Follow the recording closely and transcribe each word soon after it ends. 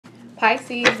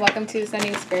Pisces, welcome to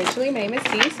Ascending Spiritually. My name is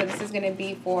C, so this is going to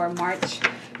be for March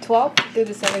 12th through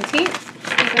the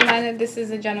 17th. Keep in mind that this is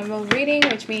a general reading,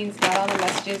 which means not all the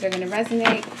messages are going to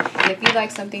resonate. And if you'd like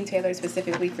something tailored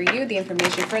specifically for you, the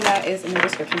information for that is in the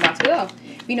description box below.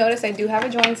 If you notice, I do have a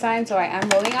join sign, so I am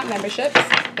rolling out memberships.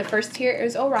 The first tier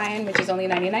is Orion, which is only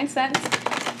 99 cents.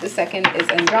 The second is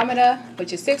Andromeda,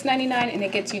 which is $6.99, and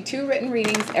it gets you 2 written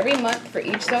readings every month for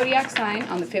each zodiac sign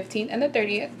on the 15th and the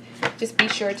 30th. Just be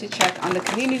sure to check on the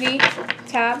community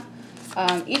tab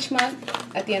each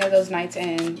month at the end of those nights,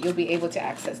 and you'll be able to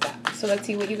access that. So let's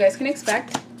see what you guys can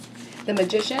expect. The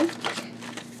Magician.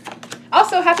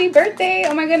 Also, happy birthday!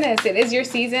 Oh my goodness, it is your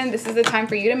season. This is the time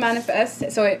for you to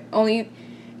manifest, so it only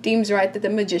deems right that the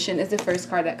Magician is the first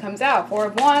card that comes out. 4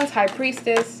 of Wands, High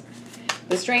Priestess,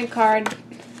 the Strength card,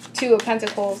 2 of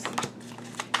Pentacles,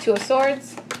 2 of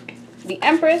Swords, the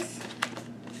Empress,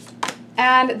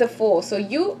 and the Fool. So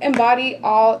you embody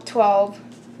all 12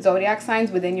 zodiac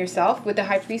signs within yourself. With the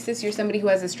High Priestess, you're somebody who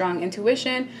has a strong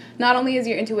intuition. Not only is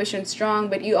your intuition strong,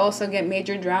 but you also get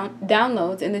major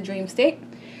downloads in the dream state.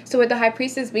 So with the High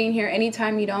Priestess being here,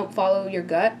 anytime you don't follow your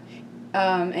gut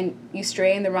and you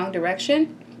stray in the wrong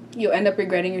direction, you'll end up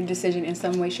regretting your decision in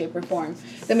some way, shape, or form.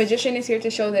 The Magician is here to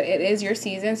show that it is your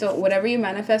season. So whatever you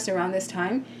manifest around this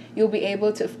time, you'll be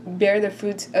able to bear the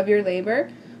fruits of your labor,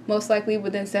 most likely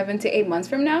within 7 to 8 months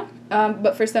from now.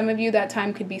 But for some of you, that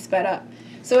time could be sped up.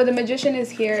 So the Magician is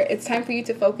here. It's time for you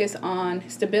to focus on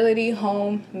stability,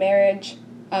 home, marriage,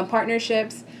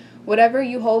 partnerships, whatever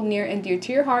you hold near and dear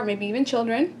to your heart, maybe even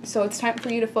children. So it's time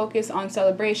for you to focus on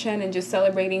celebration and just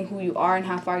celebrating who you are and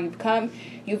how far you've come.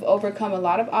 You've overcome a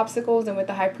lot of obstacles, and with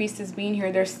the High Priestess being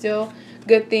here, there's still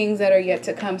good things that are yet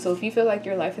to come. So if you feel like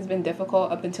your life has been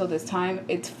difficult up until this time,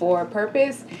 it's for a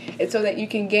purpose. It's so that you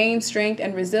can gain strength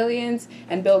and resilience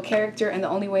and build character, and the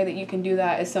only way that you can do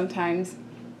that is sometimes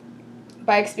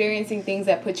by experiencing things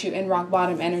that put you in rock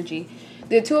bottom energy.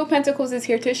 The 2 of Pentacles is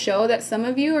here to show that some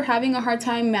of you are having a hard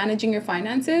time managing your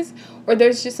finances, or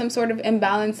there's just some sort of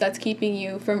imbalance that's keeping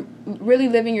you from really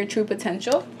living your true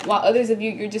potential, while others of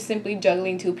you, you're just simply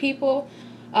juggling 2 people,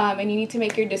 and you need to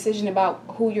make your decision about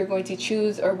who you're going to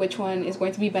choose or which one is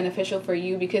going to be beneficial for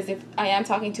you. Because if I am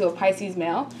talking to a Pisces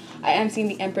male, I am seeing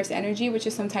the Empress energy, which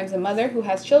is sometimes a mother who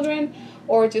has children,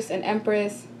 or just an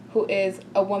Empress who is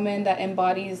a woman that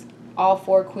embodies all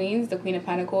 4 queens, the Queen of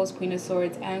Pentacles, Queen of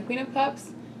Swords, and Queen of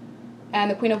Cups,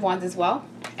 and the Queen of Wands as well.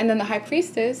 And then the High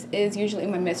Priestess is usually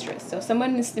my mistress. So if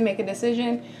someone needs to make a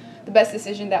decision, the best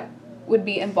decision that would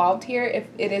be involved here, if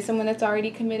it is someone that's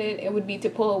already committed, it would be to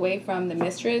pull away from the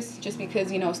mistress, just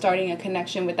because, you know, starting a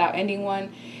connection without ending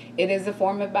one, it is a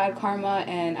form of bad karma,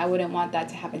 and I wouldn't want that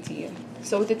to happen to you.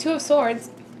 So with the 2 of Swords,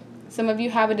 some of you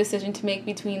have a decision to make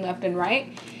between left and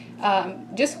right.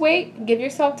 Just wait, give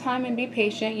yourself time, and be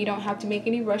patient. You don't have to make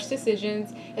any rush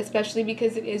decisions, especially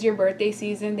because it is your birthday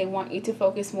season. They want you to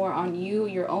focus more on you,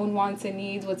 your own wants and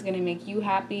needs, what's going to make you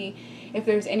happy. If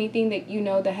there's anything that you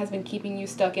know that has been keeping you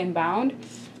stuck and bound,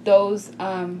 those,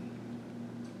 I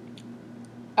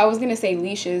was going to say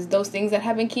leashes, those things that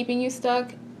have been keeping you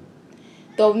stuck,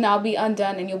 they'll now be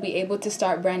undone, and you'll be able to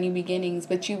start brand new beginnings,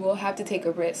 but you will have to take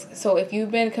a risk. So if you've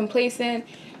been complacent,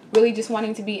 really just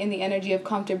wanting to be in the energy of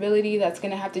comfortability, that's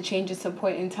going to have to change at some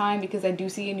point in time, because I do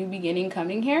see a new beginning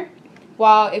coming here.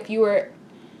 While if you were,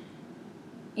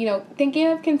 you know, thinking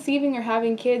of conceiving or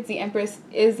having kids, the Empress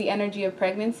is the energy of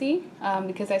pregnancy,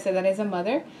 because I said that as a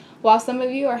mother. While some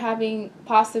of you are having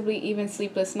possibly even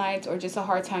sleepless nights or just a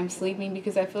hard time sleeping,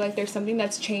 because I feel like there's something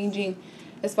that's changing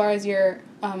as far as your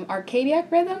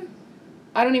circadian rhythm.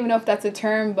 I don't even know if that's a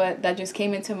term, but that just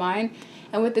came into mind.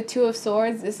 And with the 2 of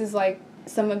Swords, this is like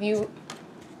some of you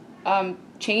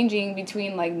changing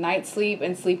between like night sleep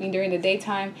and sleeping during the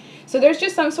daytime. So there's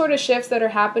just some sort of shifts that are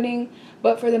happening,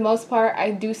 but for the most part,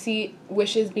 I do see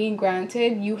wishes being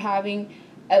granted, you having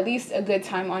at least a good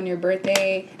time on your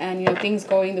birthday, and, you know, things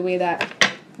going the way that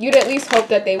you'd at least hope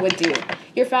that they would do.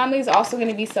 Your family is also going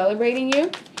to be celebrating you.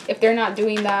 If they're not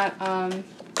doing that,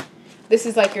 this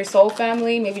is like your soul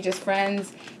family, maybe just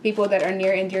friends, people that are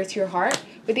near and dear to your heart.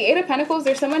 With the 8 of Pentacles,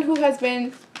 there's someone who has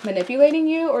been manipulating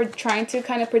you or trying to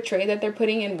kind of portray that they're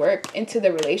putting in work into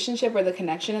the relationship or the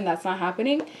connection, and that's not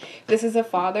happening. This is a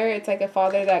father. It's like a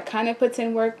father that kind of puts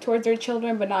in work towards their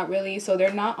children, but not really. So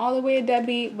they're not all the way a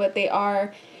deadbeat, but they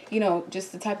are, you know,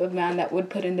 just the type of man that would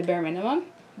put in the bare minimum.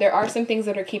 There are some things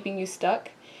that are keeping you stuck,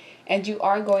 and you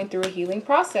are going through a healing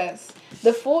process.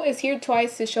 The Fool is here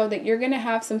twice to show that you're going to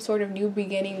have some sort of new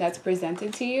beginning that's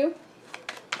presented to you.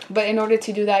 But in order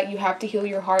to do that, you have to heal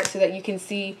your heart so that you can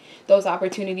see those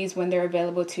opportunities when they're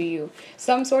available to you.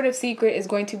 Some sort of secret is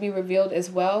going to be revealed as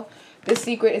well. this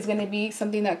secret is going to be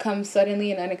something that comes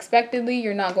suddenly and unexpectedly.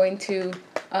 You're not going to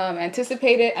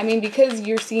anticipate it. I mean, because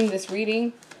you're seeing this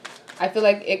reading, I feel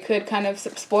like it could kind of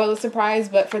spoil the surprise,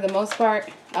 but for the most part,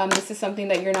 this is something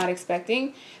that you're not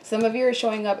expecting. Some of you are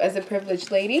showing up as a privileged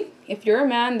lady. If you're a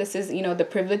man, this is, you know, the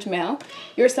privileged male.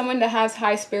 You're someone that has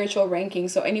high spiritual ranking.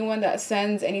 So anyone that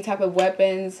sends any type of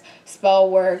weapons, spell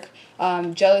work,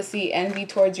 jealousy, envy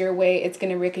towards your way, it's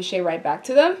going to ricochet right back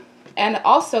to them. And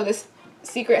also, this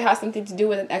secret has something to do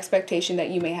with an expectation that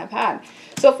you may have had.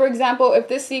 So, for example, if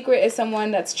this secret is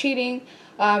someone that's cheating,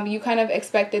 you kind of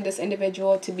expected this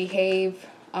individual to behave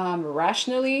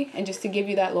rationally and just to give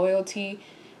you that loyalty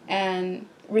and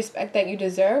respect that you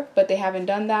deserve, but they haven't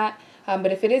done that.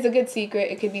 But if it is a good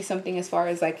secret, it could be something as far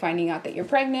as like finding out that you're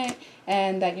pregnant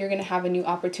and that you're going to have a new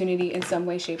opportunity in some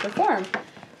way, shape, or form.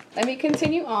 Let me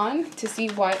continue on to see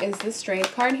what is the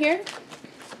Strength card here.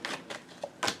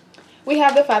 We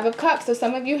have the Five of Cups. So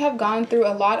some of you have gone through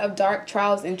a lot of dark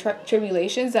trials and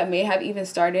tribulations that may have even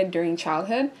started during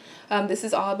childhood. This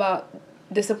is all about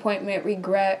disappointment,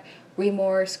 regret,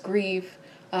 remorse, grief,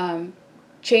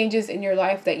 changes in your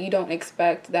life that you don't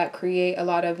expect that create a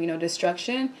lot of, you know,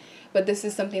 destruction. But this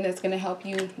is something that's going to help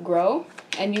you grow.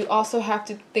 And you also have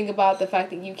to think about the fact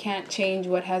that you can't change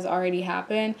what has already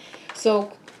happened.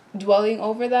 So dwelling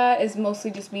over that is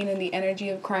mostly just being in the energy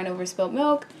of crying over spilt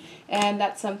milk. And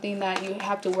that's something that you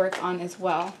have to work on as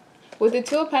well. With the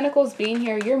Two of Pentacles being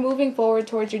here, you're moving forward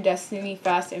towards your destiny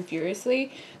fast and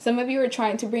furiously. Some of you are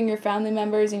trying to bring your family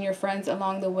members and your friends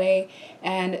along the way.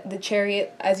 And the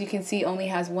Chariot, as you can see, only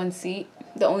has one seat.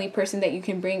 The only person that you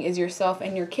can bring is yourself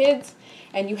and your kids.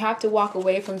 And you have to walk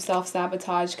away from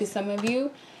self-sabotage, because some of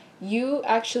you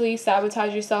actually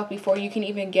sabotage yourself before you can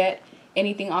even get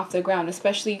anything off the ground,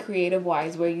 especially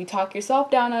creative-wise, where you talk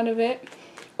yourself down out of it,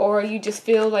 or you just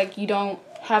feel like you don't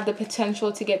have the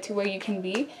potential to get to where you can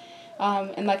be.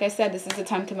 And like I said, this is the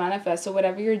time to manifest. So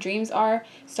whatever your dreams are,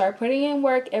 start putting in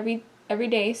work every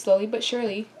day, slowly but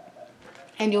surely,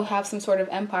 and you'll have some sort of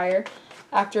empire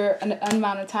after an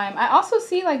amount of time. I also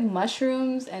see like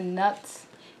mushrooms and nuts,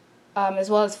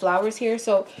 as well as flowers here.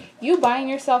 So you buying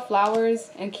yourself flowers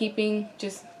and keeping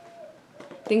just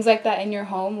things like that in your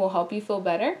home will help you feel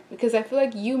better, because I feel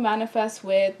like you manifest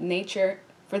with nature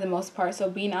for the most part. So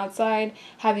being outside,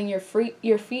 having your feet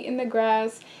in the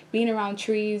grass, being around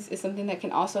trees is something that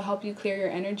can also help you clear your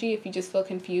energy if you just feel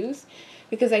confused.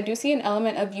 Because I do see an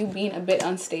element of you being a bit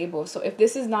unstable. So if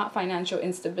this is not financial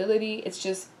instability, it's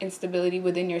just instability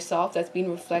within yourself that's being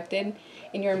reflected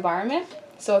in your environment.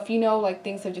 So if you know like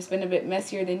things have just been a bit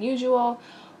messier than usual,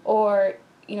 or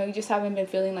you know you just haven't been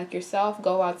feeling like yourself,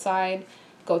 go outside.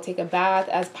 Go take a bath.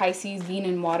 As Pisces, being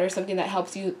in water, something that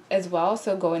helps you as well.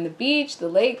 So go in the beach, the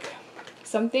lake,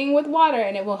 something with water,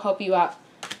 and it will help you out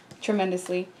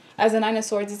tremendously. As the Nine of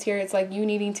Swords is here, it's like you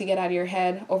needing to get out of your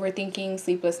head, overthinking,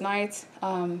 sleepless nights.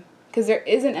 Because there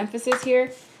is an emphasis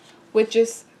here with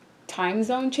just time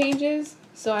zone changes.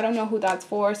 So I don't know who that's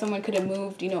for. Someone could have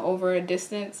moved, you know, over a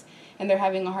distance, and they're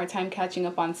having a hard time catching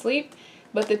up on sleep.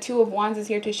 But the Two of Wands is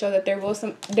here to show that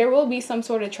there will be some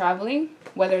sort of traveling,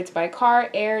 whether it's by car,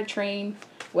 air, train,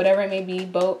 whatever it may be,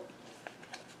 boat.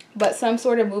 But some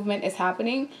sort of movement is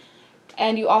happening.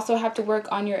 And you also have to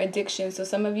work on your addiction. So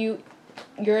some of you,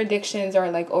 your addictions are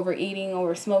like overeating,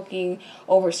 over smoking,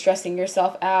 over stressing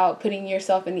yourself out, putting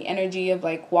yourself in the energy of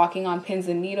like walking on pins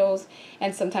and needles.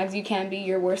 And sometimes you can be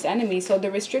your worst enemy. So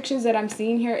the restrictions that I'm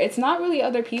seeing here, it's not really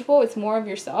other people, it's more of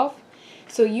yourself.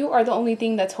 So you are the only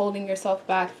thing that's holding yourself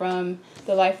back from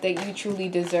the life that you truly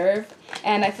deserve.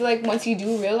 And I feel like once you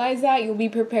do realize that, you'll be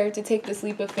prepared to take this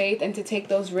leap of faith and to take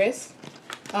those risks.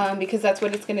 Because that's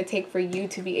what it's going to take for you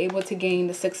to be able to gain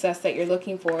the success that you're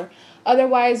looking for.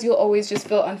 Otherwise, you'll always just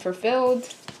feel unfulfilled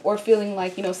or feeling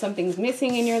like, you know, something's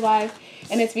missing in your life.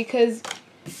 And it's because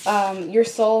your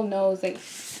soul knows that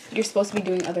you're supposed to be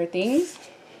doing other things.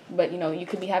 But, you know, you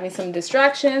could be having some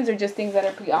distractions or just things that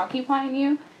are preoccupying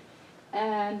you.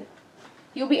 And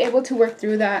you'll be able to work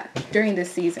through that during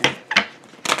this season.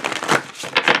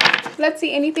 Let's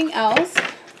see anything else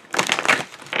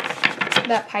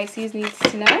that Pisces needs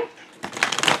to know.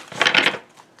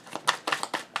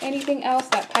 Anything else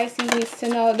that Pisces needs to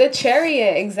know? The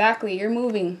Chariot, exactly. You're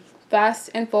moving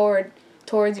fast and forward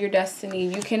towards your destiny.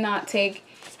 You cannot take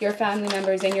your family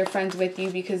members and your friends with you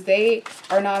because they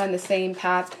are not on the same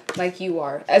path like you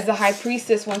are. As the High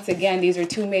Priestess, once again, these are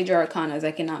two major arcanas.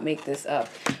 I cannot make this up.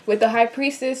 With the High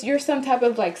Priestess, you're some type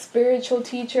of like spiritual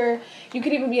teacher. You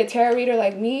could even be a tarot reader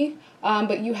like me,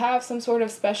 but you have some sort of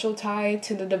special tie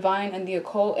to the divine and the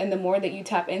occult, and the more that you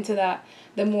tap into that,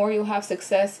 the more you'll have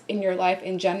success in your life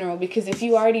in general. Because if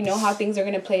you already know how things are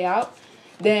going to play out,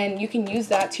 then you can use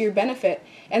that to your benefit.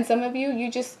 And some of you,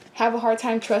 you just have a hard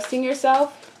time trusting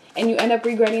yourself, and you end up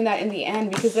regretting that in the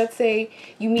end, because let's say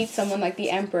you meet someone like the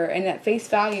Emperor, and at face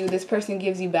value, this person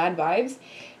gives you bad vibes.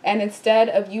 And instead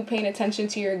of you paying attention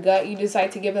to your gut, you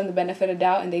decide to give them the benefit of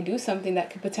doubt, and they do something that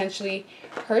could potentially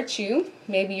hurt you,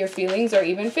 maybe your feelings or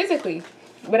even physically.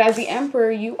 But as the Emperor,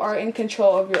 you are in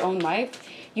control of your own life.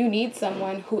 You need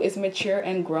someone who is mature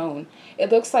and grown.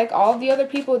 It looks like all the other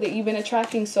people that you've been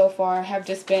attracting so far have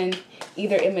just been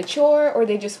either immature, or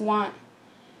they just want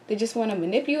to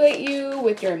manipulate you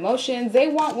with your emotions. They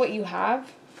want what you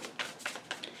have.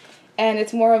 And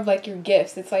it's more of like your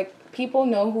gifts. It's like people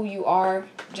know who you are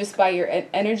just by your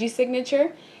energy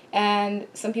signature. And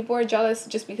some people are jealous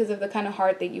just because of the kind of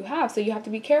heart that you have. So you have to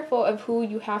be careful of who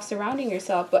you have surrounding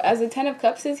yourself. But as the 10 of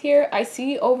Cups is here, I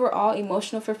see overall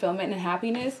emotional fulfillment and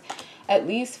happiness, at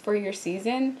least for your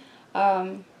season,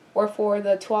 or for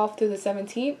the 12th through the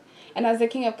 17th. And as the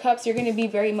King of Cups, you're going to be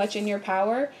very much in your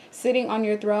power, sitting on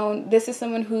your throne. This is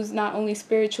someone who's not only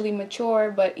spiritually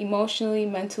mature, but emotionally,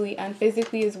 mentally, and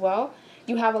physically as well.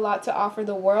 You have a lot to offer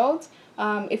the world.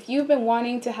 If you've been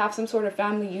wanting to have some sort of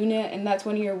family unit, and that's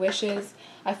one of your wishes,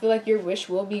 I feel like your wish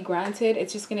will be granted.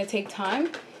 It's just going to take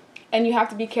time. And you have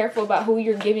to be careful about who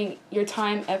you're giving your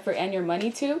time, effort, and your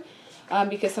money to.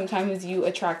 Because sometimes you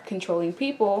attract controlling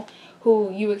people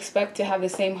who you expect to have the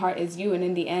same heart as you, and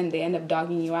in the end, they end up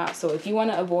dogging you out. So if you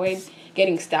want to avoid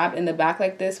getting stabbed in the back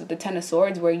like this with the 10 of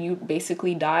Swords, where you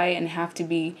basically die and have to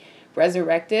be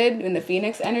resurrected in the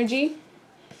Phoenix energy,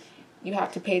 you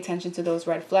have to pay attention to those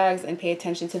red flags and pay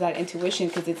attention to that intuition,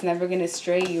 because it's never going to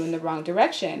stray you in the wrong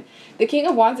direction. The King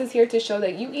of Wands is here to show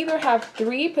that you either have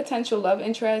 3 potential love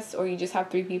interests, or you just have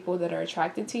 3 people that are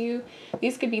attracted to you.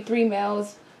 These could be 3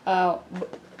 males,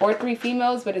 or 3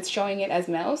 females, but it's showing it as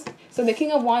males. So the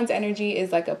King of Wands energy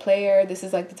is like a player. This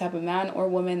is like the type of man or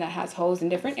woman that has holes in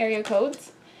different area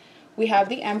codes. We have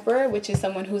the Emperor, which is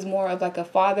someone who's more of like a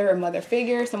father or mother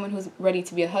figure, someone who's ready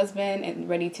to be a husband and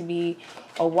ready to be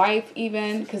a wife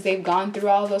even, because they've gone through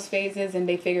all of those phases and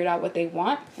they figured out what they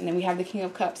want. And then we have the King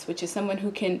of Cups, which is someone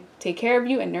who can take care of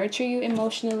you and nurture you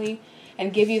emotionally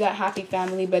and give you that happy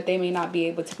family, but they may not be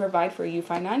able to provide for you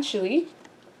financially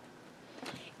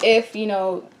if, you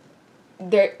know,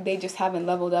 they just haven't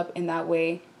leveled up in that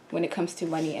way when it comes to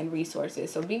money and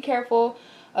resources. So be careful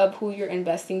of who you're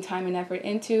investing time and effort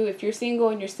into. If you're single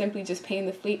and you're simply just playing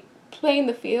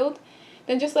the field,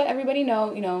 then just let everybody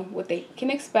know, you know, what they can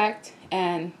expect,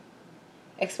 and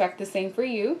expect the same for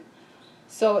you.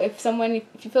 So if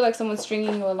you feel like someone's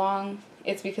stringing you along,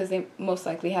 it's because they most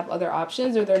likely have other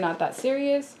options, or they're not that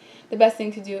serious. The best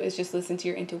thing to do is just listen to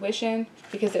your intuition,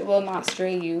 because it will not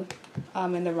stray you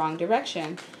in the wrong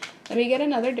direction. Let me get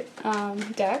another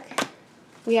deck.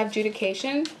 We have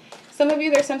Judication. Some of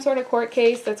you, there's some sort of court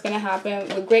case that's going to happen.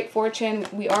 With Great Fortune,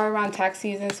 we are around tax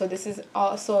season, so this is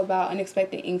also about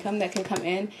unexpected income that can come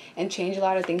in and change a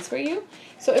lot of things for you.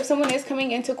 So if someone is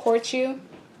coming in to court you,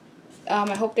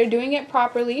 I hope they're doing it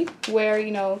properly, where,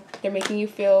 you know, they're making you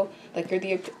feel like you're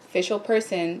the official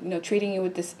person, you know, treating you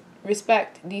with this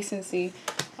respect, decency,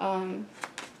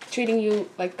 treating you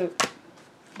like the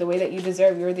way that you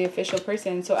deserve. You're the official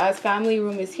person. So as family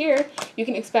room is here, you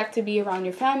can expect to be around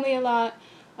your family a lot,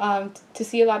 to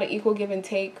see a lot of equal give and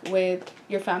take with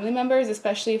your family members,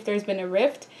 especially if there's been a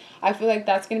rift. I feel like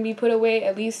that's going to be put away,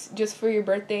 at least just for your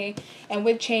birthday. And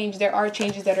with change, there are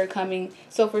changes that are coming.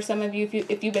 So for some of you,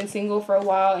 if you've been single for a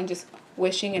while and just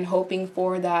wishing and hoping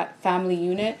for that family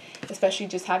unit, especially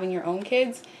just having your own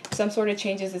kids, some sort of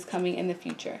changes is coming in the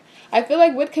future. I feel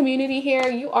like with community here,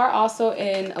 you are also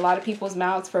in a lot of people's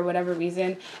mouths for whatever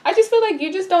reason. I just feel like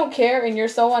you just don't care, and you're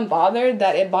so unbothered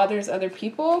that it bothers other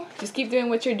people. Just keep doing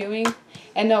what you're doing.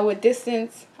 And know with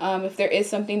distance, if there is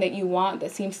something that you want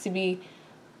that seems to be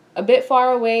a bit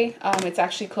far away, it's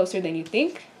actually closer than you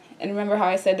think. And remember how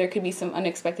I said there could be some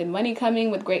unexpected money coming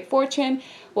with Great Fortune?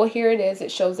 Well, here it is.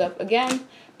 It shows up again.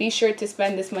 Be sure to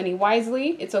spend this money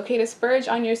wisely. It's okay to splurge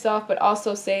on yourself, but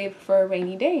also save for a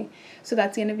rainy day. So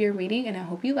that's the end of your reading, and I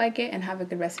hope you like it and have a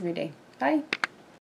good rest of your day. Bye.